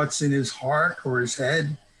don't know what's in his heart or his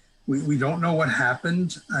head. We don't know what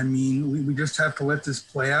happened. I mean, we just have to let this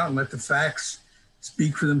play out and let the facts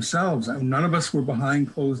speak for themselves. None of us were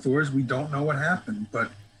behind closed doors. We don't know what happened.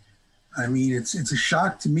 But, I mean, it's a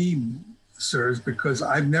shock to me, sirs, because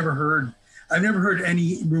I've never heard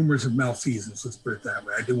any rumors of malfeasance. Let's put it that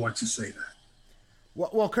way. I do want to say that.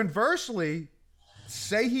 Well, conversely,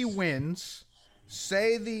 say he wins.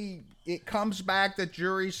 Say it comes back, the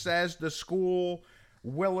jury says the school,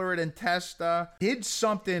 Willard and Testa, did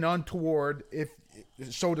something untoward, if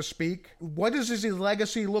so to speak. What does his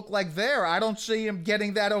legacy look like there? I don't see him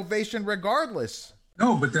getting that ovation regardless.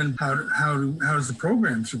 No, but then how does the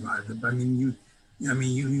program survive it? I mean,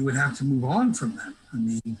 you would have to move on from that. I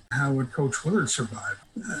mean, how would Coach Willard survive?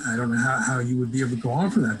 I don't know how you would be able to go on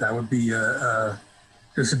from that. That would be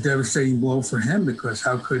just a devastating blow for him, because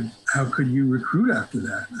how could you recruit after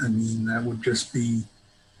that? I mean, that would just be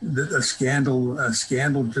a scandal,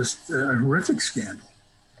 just a horrific scandal.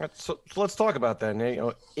 So let's talk about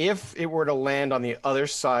that. If it were to land on the other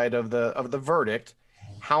side of the verdict,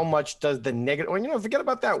 how much does the negative? Well, forget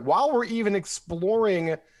about that. While we're even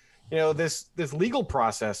exploring, this legal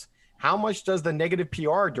process, how much does the negative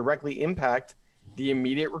PR directly impact the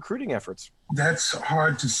immediate recruiting efforts? That's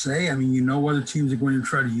hard to say. I mean, other teams are going to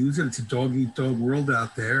try to use it. It's a dog-eat-dog world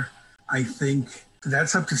out there. I think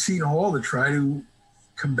that's up to Seton Hall to try to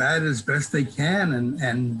combat it as best they can.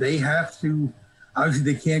 And they have to,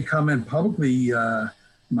 obviously they can't comment publicly,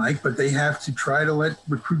 Mike, but they have to try to let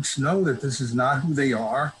recruits know that this is not who they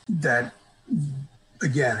are. That,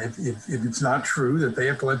 again, if it's not true, that they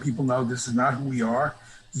have to let people know this is not who we are.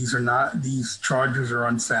 These charges are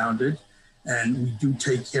unfounded. And we do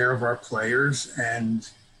take care of our players, and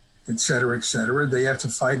et cetera, et cetera. They have to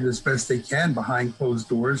fight it as best they can behind closed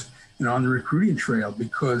doors and on the recruiting trail,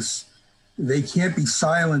 because they can't be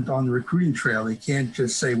silent on the recruiting trail. They can't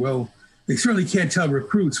just say, well, they certainly can't tell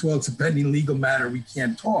recruits, well, it's a pending legal matter, we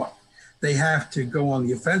can't talk. They have to go on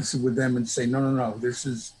the offensive with them and say, no, this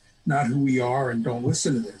is not who we are, and don't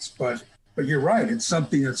listen to this. But you're right. It's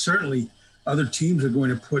something that certainly other teams are going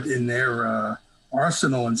to put in their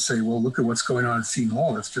arsenal and say, well, look at what's going on at Seton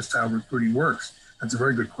Hall. That's just how recruiting works. That's a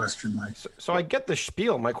very good question, Mike. So I get the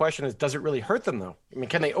spiel. My question is, does it really hurt them, though? I mean,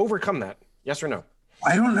 can they overcome that? Yes or no?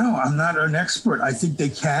 I don't know. I'm not an expert. I think they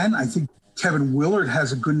can. I think Kevin Willard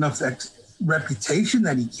has a good enough reputation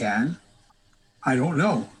that he can. I don't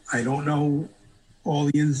know. I don't know all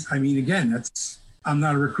the ins. I mean, again, I'm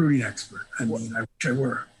not a recruiting expert. I mean, I wish I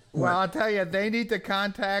were. Well, I'll tell you, they need to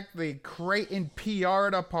contact the Creighton PR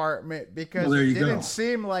department, because it didn't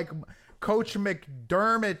seem like Coach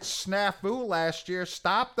McDermott's snafu last year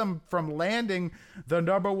stopped them from landing the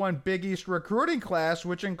 #1 Big East recruiting class,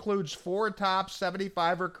 which includes 4 top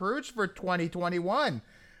 75 recruits for 2021.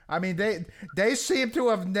 I mean, they seem to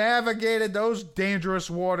have navigated those dangerous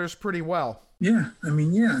waters pretty well. Yeah, I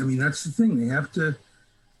mean that's the thing.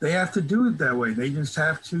 They have to do it that way. They just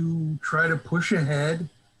have to try to push ahead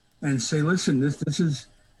and say, listen,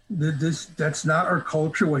 that's not our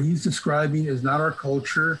culture. What he's describing is not our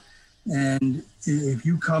culture. And if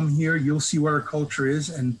you come here, you'll see what our culture is.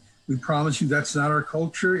 And we promise you that's not our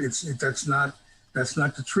culture. That's not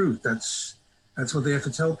the truth. That's what they have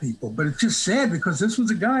to tell people. But it's just sad because this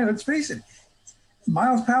was a guy, let's face it,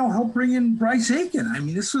 Myles Powell helped bring in Bryce Aiken. I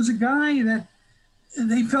mean, this was a guy that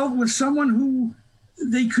they felt was someone who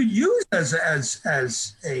they could use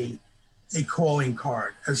as a calling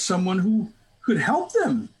card, as someone who could help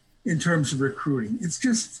them in terms of recruiting. It's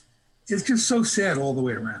just so sad all the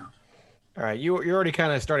way around. All right, you already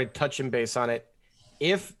kind of started touching base on it.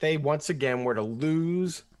 If they once again were to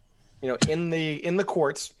lose, in the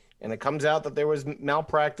courts, and it comes out that there was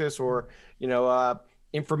malpractice or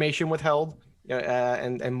information withheld,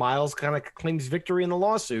 and Myles kind of claims victory in the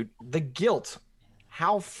lawsuit, the guilt,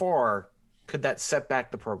 how far could that set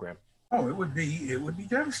back the program? Oh, it would be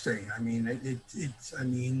devastating. I mean,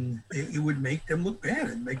 it would make them look bad.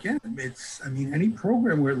 And again, any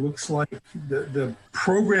program where it looks like the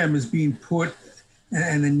program is being put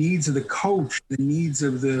and the needs of the coach, the needs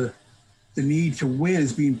of the need to win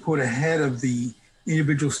is being put ahead of the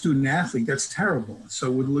individual student athlete. That's terrible. So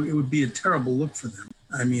it would be a terrible look for them.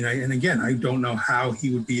 I mean, I don't know how he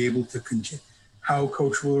would be able to continue, how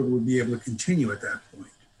Coach Willard would be able to continue at that point.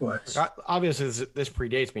 But obviously, this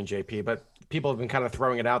predates me, JP, but people have been kind of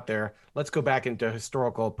throwing it out there. Let's go back into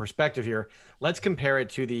historical perspective here. Let's compare it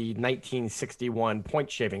to the 1961 point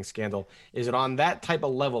shaving scandal. Is it on that type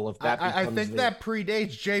of level? If that I think that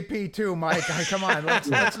predates JP too, Mike. Come on, let's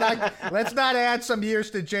not add some years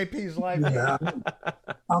to JP's life. Yeah,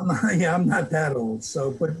 I'm not that old. So,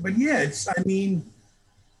 but yeah, the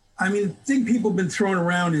thing people have been throwing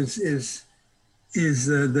around is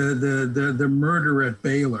the murder at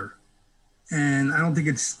Baylor, and I don't think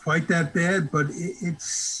it's quite that bad, but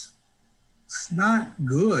it's not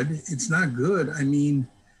good. It's not good. I mean,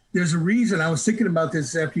 there's a reason. I was thinking about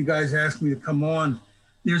this after you guys asked me to come on.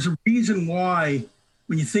 There's a reason why,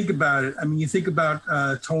 when you think about it. I mean, you think about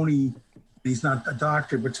Tony. He's not a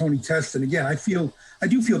doctor, but Tony Teston. Again, I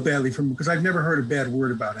do feel badly for him because I've never heard a bad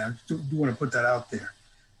word about him. I do want to put that out there.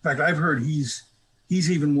 In fact, I've heard he's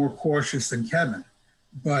even more cautious than Kevin.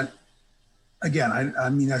 But again, I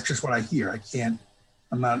mean, that's just what I hear.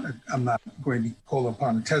 I'm not going to be called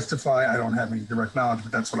upon to testify. I don't have any direct knowledge,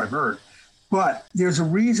 but that's what I've heard. But there's a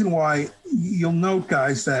reason why you'll note,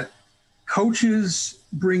 guys, that coaches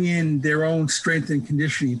bring in their own strength and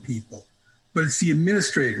conditioning people, but it's the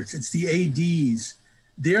administrators, it's the ADs.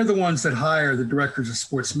 They're the ones that hire the directors of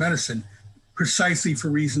sports medicine precisely for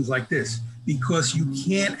reasons like this, because you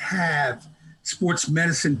can't have sports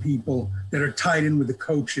medicine people that are tied in with the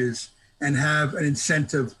coaches and have an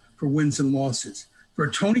incentive for wins and losses.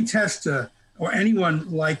 For Tony Testa or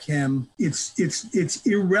anyone like him, it's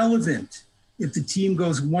irrelevant if the team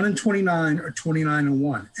goes 1-29 or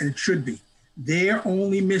 29-1, and it should be. Their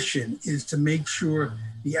only mission is to make sure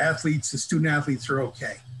the student athletes are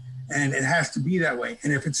okay. And it has to be that way.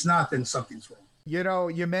 And if it's not, then something's wrong.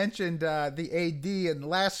 You mentioned the AD, and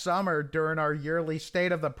last summer during our yearly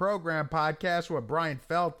State of the Program podcast with Brian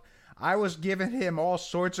Felt, I was giving him all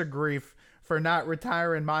sorts of grief for not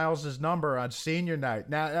retiring Myles' number on senior night.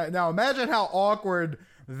 Now imagine how awkward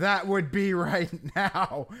that would be right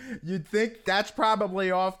now. You'd think that's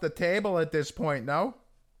probably off the table at this point, no?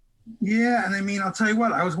 Yeah, and I mean, I'll tell you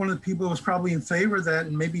what, I was one of the people who was probably in favor of that,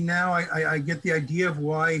 and maybe now I get the idea of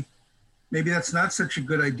why maybe that's not such a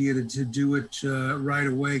good idea to do it right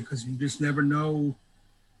away, because you just never know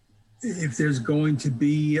if there's going to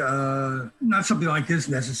be, not something like this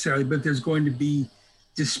necessarily, but there's going to be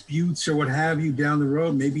disputes or what have you down the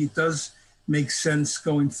road. When it does make sense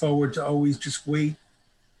going forward to always just wait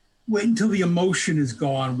until the emotion is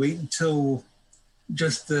gone, wait until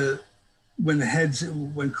just when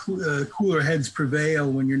cooler heads prevail,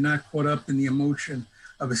 when you're not caught up in the emotion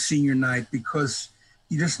of a senior night, because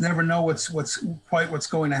you just never know what's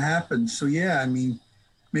going to happen. So yeah, I mean,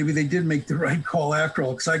 maybe they did make the right call after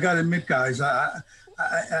all. Because I got to admit, guys,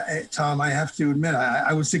 Tom, I have to admit,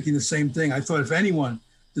 I was thinking the same thing. I thought if anyone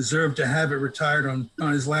deserved to have it retired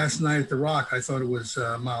on his last night at the Rock, I thought it was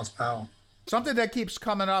Myles Powell. Something that keeps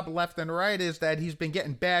coming up left and right is that he's been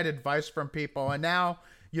getting bad advice from people, and now,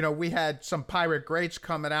 we had some Pirate greats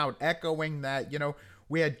coming out echoing that.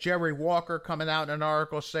 We had Jerry Walker coming out in an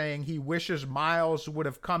article saying he wishes Myles would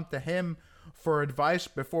have come to him for advice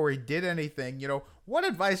before he did anything. What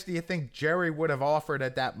advice do you think Jerry would have offered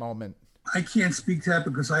at that moment? I can't speak to that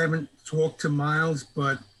because I haven't talked to Myles,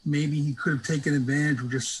 but maybe he could have taken advantage of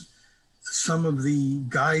just some of the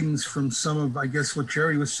guidance from some of, I guess what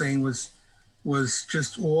Jerry was saying was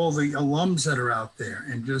just all the alums that are out there,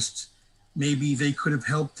 and just maybe they could have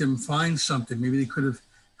helped him find something. Maybe they could have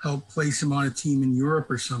helped place him on a team in Europe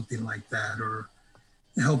or something like that, or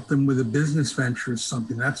helped him with a business venture or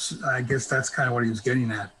something. I guess that's kind of what he was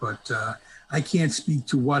getting at, but I can't speak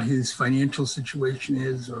to what his financial situation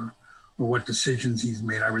is or what decisions he's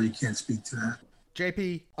made. I really can't speak to that.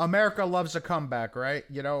 JP, America loves a comeback, right?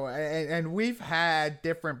 You know, and we've had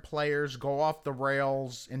different players go off the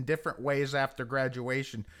rails in different ways after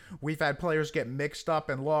graduation. We've had players get mixed up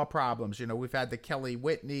in law problems. You know, we've had the Kelly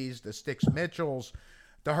Whitneys, the Sticks Mitchells,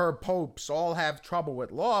 the Herb Popes all have trouble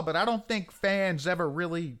with law, but I don't think fans ever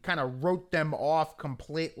really kind of wrote them off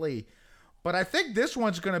completely. But I think this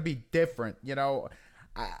one's going to be different. You know,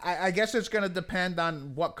 I guess it's going to depend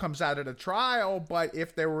on what comes out of the trial, but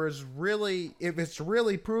if it's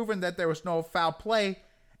really proven that there was no foul play,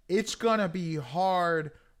 it's going to be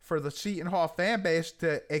hard for the Seton Hall fan base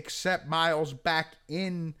to accept Myles back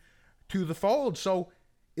in to the fold. So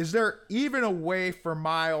is there even a way for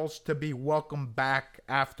Myles to be welcomed back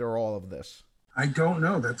after all of this? I don't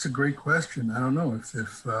know. That's a great question. I don't know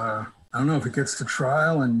if I don't know if it gets to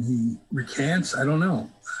trial and he recants. I don't know.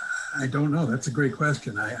 That's a great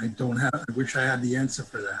question. I wish I had the answer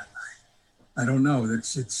for that. I don't know.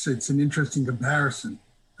 It's an interesting comparison.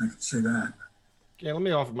 I could say that. Yeah, let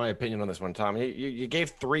me offer my opinion on this one, Tom. You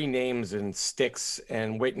gave three names in Sticks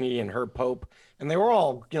and Whitney and Herb Pope, and they were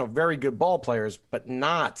all, very good ball players, but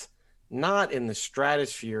not in the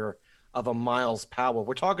stratosphere of a Myles Powell.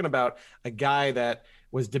 We're talking about a guy that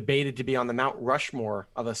was debated to be on the Mount Rushmore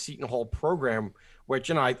of a Seton Hall program, which,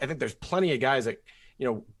 I think there's plenty of guys that,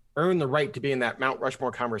 earn the right to be in that Mount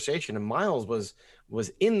Rushmore conversation. And Myles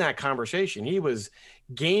was in that conversation. He was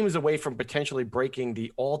games away from potentially breaking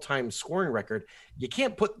the all-time scoring record. You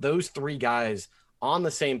can't put those three guys on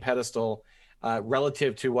the same pedestal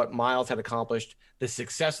relative to what Myles had accomplished, the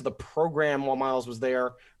success of the program while Myles was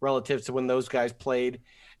there relative to when those guys played.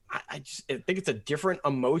 I think it's a different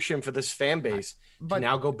emotion for this fan base to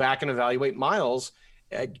now go back and evaluate Myles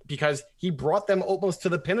because he brought them almost to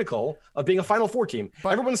the pinnacle of being a Final Four team. But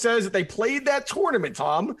everyone says that they played that tournament,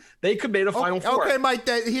 Tom. They could make a Final Four. Okay, Mike,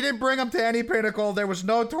 he didn't bring them to any pinnacle. There was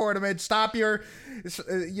no tournament. Stop your,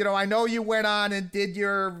 I know you went on and did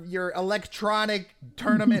your electronic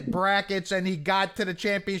tournament brackets, and he got to the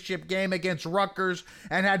championship game against Rutgers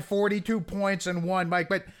and had 42 points and won, Mike.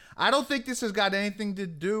 But I don't think this has got anything to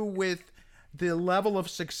do with the level of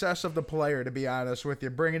success of the player, to be honest with you.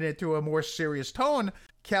 Bringing it to a more serious tone,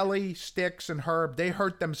 Kelly, Sticks, and Herb, they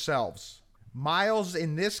hurt themselves. Myles,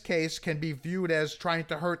 in this case, can be viewed as trying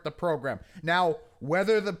to hurt the program. Now,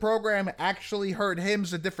 whether the program actually hurt him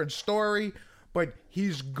is a different story, but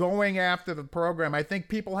he's going after the program. I think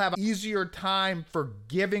people have an easier time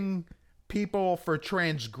forgiving people for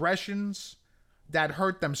transgressions that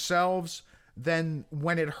hurt themselves than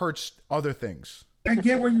when it hurts other things. I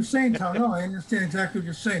get what you're saying, Tom. No, I understand exactly what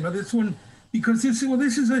you're saying. But this one, because that's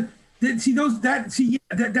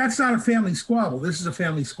not a family squabble. This is a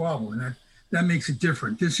family squabble, and that makes it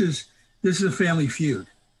different. This is a family feud.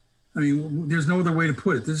 I mean, there's no other way to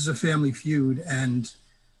put it. This is a family feud, and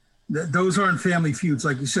those aren't family feuds,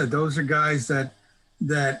 like you said. Those are guys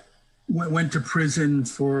that went to prison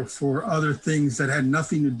for other things that had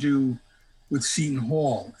nothing to do with Seton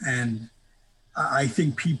Hall, and I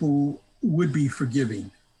think people would be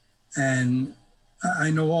forgiving. And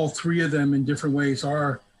I know all three of them in different ways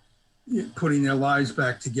are putting their lives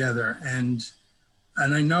back together. And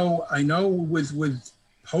I know with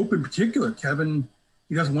Pope in particular, Kevin,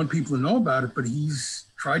 he doesn't want people to know about it, but he's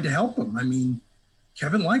tried to help him. I mean,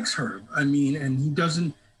 Kevin likes Herb. I mean, and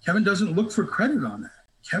Kevin doesn't look for credit on that.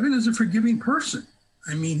 Kevin is a forgiving person.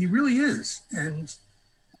 I mean, he really is. And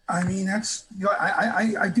I mean,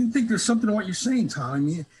 I do think there's something to what you're saying, Tom. I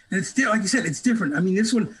mean, and it's like you said, it's different. I mean,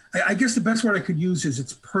 this one, I guess the best word I could use is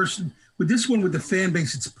it's personal. With this one, with the fan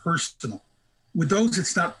base, it's personal. With those,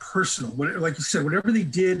 it's not personal. Like you said, whatever they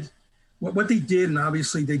did, what they did, and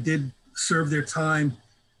obviously they did serve their time,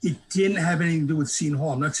 it didn't have anything to do with Seton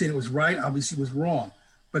Hall. I'm not saying it was right. Obviously, it was wrong.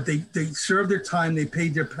 But they served their time. They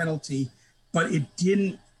paid their penalty. But it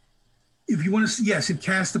didn't, if you want to, yes, it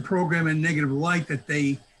cast the program in a negative light that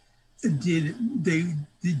they did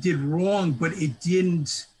wrong, but it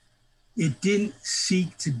didn't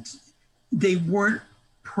seek to, they weren't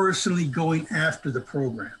personally going after the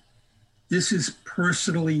program. This is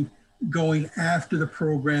personally going after the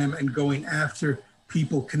program and going after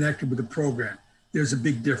people connected with the program. There's a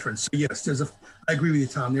big difference. So yes, I agree with you,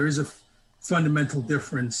 Tom. There is fundamental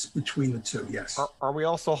difference between the two. Yes. Are we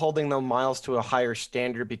also holding though Myles to a higher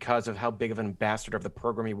standard because of how big of an ambassador of the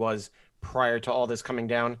program he was prior to all this coming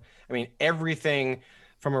down? I mean, everything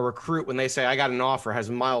from a recruit, when they say I got an offer, has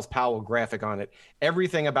Myles Powell graphic on it.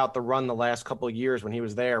 Everything about the run the last couple of years when he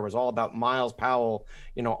was there was all about Myles Powell,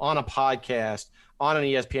 on a podcast, on an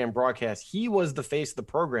ESPN broadcast. He was the face of the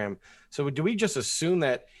program. So do we just assume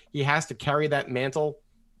that he has to carry that mantle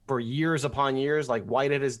for years upon years, like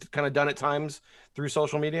Whitehead has kind of done at times through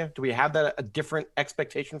social media? Do we have that a different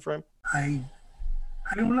expectation for him? I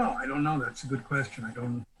don't know. I don't know. That's a good question. I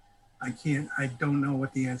don't know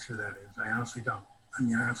what the answer to that is. I honestly don't. I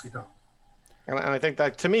honestly don't. And I think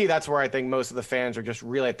that, to me, that's where I think most of the fans are just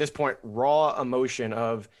really, at this point, raw emotion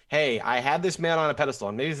of, hey, I had this man on a pedestal.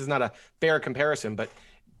 And maybe this is not a fair comparison, but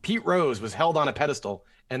Pete Rose was held on a pedestal.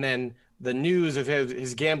 And then the news of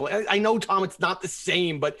his gambling. I know, Tom, it's not the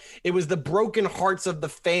same, but it was the broken hearts of the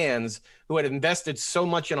fans who had invested so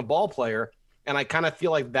much in a ball player. And I kind of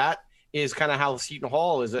feel like that is kind of how Seton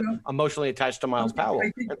Hall is emotionally attached to Myles Powell.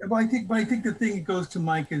 I think the thing that goes to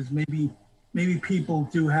Mike is maybe people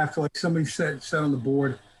do have to, like somebody said on the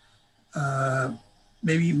board,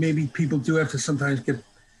 maybe people do have to sometimes get,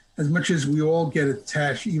 as much as we all get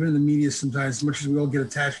attached, even in the media sometimes, as much as we all get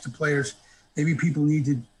attached to players, maybe people need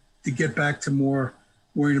to get back to more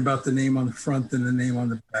worrying about the name on the front than the name on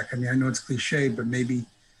the back. I mean, I know it's cliche, but maybe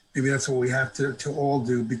that's what we have to all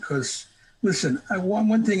do, because listen,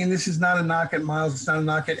 one thing, and this is not a knock at Myles, it's not a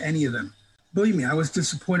knock at any of them. Believe me, I was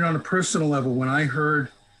disappointed on a personal level when I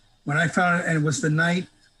found it, and it was the night,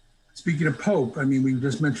 speaking of Pope, I mean, we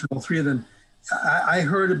just mentioned all three of them. I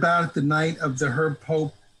heard about it the night of the Herb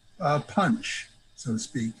Pope punch, so to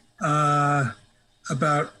speak,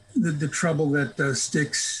 about the trouble that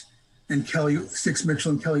Sticks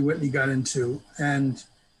Mitchell and Kelly Whitney got into. And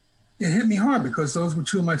it hit me hard because those were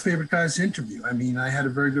two of my favorite guys to interview. I mean, I had a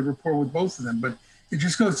very good rapport with both of them, but it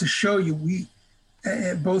just goes to show you, we,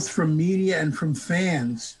 both from media and from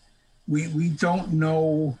fans, we don't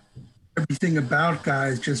know everything about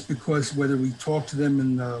guys just because whether we talk to them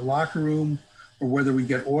in the locker room or whether we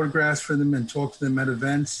get autographs for them and talk to them at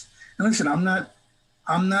events. And listen, I'm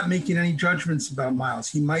not making any judgments about Myles.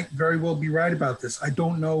 He might very well be right about this. I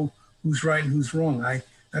don't know who's right and who's wrong.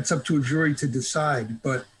 That's up to a jury to decide.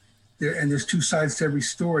 But there's two sides to every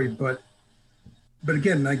story. But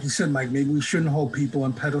again, like you said, Mike, maybe we shouldn't hold people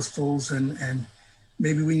on pedestals, and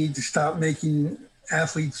maybe we need to stop making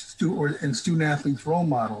athletes and student athletes role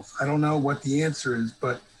models. I don't know what the answer is,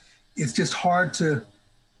 but it's just hard to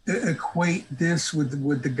equate this with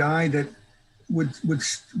the guy that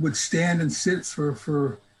would stand and sit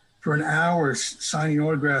for an hour signing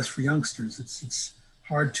autographs for youngsters. It's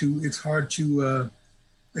hard to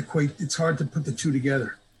equate. It's hard to put the two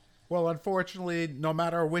together. Well, unfortunately, no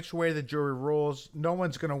matter which way the jury rules, no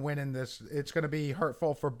one's going to win in this. It's going to be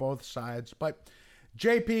hurtful for both sides. But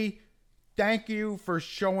JP, thank you for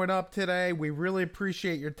showing up today. We really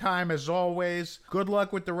appreciate your time as always. Good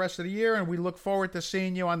luck with the rest of the year, and we look forward to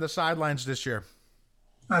seeing you on the sidelines this year.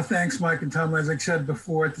 Thanks, Mike and Tom. As I said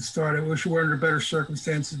before at the start, I wish we were under better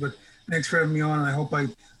circumstances, but thanks for having me on. And I hope I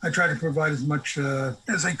tried to provide as much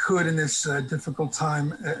as I could in this difficult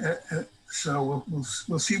time. So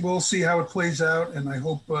we'll see how it plays out, and I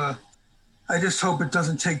just hope it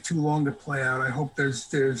doesn't take too long to play out. I hope there's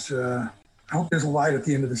a light at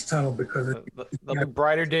the end of this tunnel, because there'll be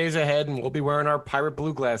brighter days ahead, and we'll be wearing our pirate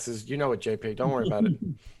blue glasses. You know it, JP. Don't worry about it.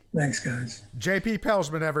 Thanks, guys. JP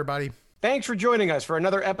Pelzman, everybody. Thanks for joining us for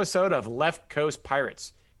another episode of Left Coast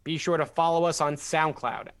Pirates. Be sure to follow us on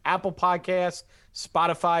SoundCloud, Apple Podcasts,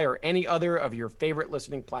 Spotify, or any other of your favorite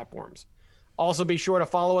listening platforms. Also, be sure to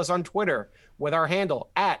follow us on Twitter with our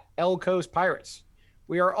handle @LCoastPirates.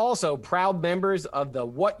 We are also proud members of the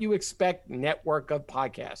What You Expect network of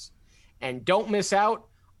podcasts. And don't miss out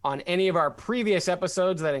on any of our previous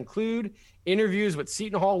episodes that include interviews with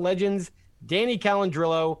Seton Hall legends Danny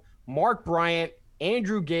Calandrillo, Mark Bryant,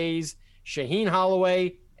 Andrew Gaze, Shaheen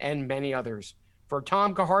Holloway, and many others. For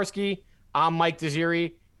Tom Kaharski, I'm Mike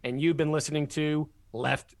Desiri, and you've been listening to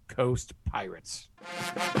Left Coast Pirates.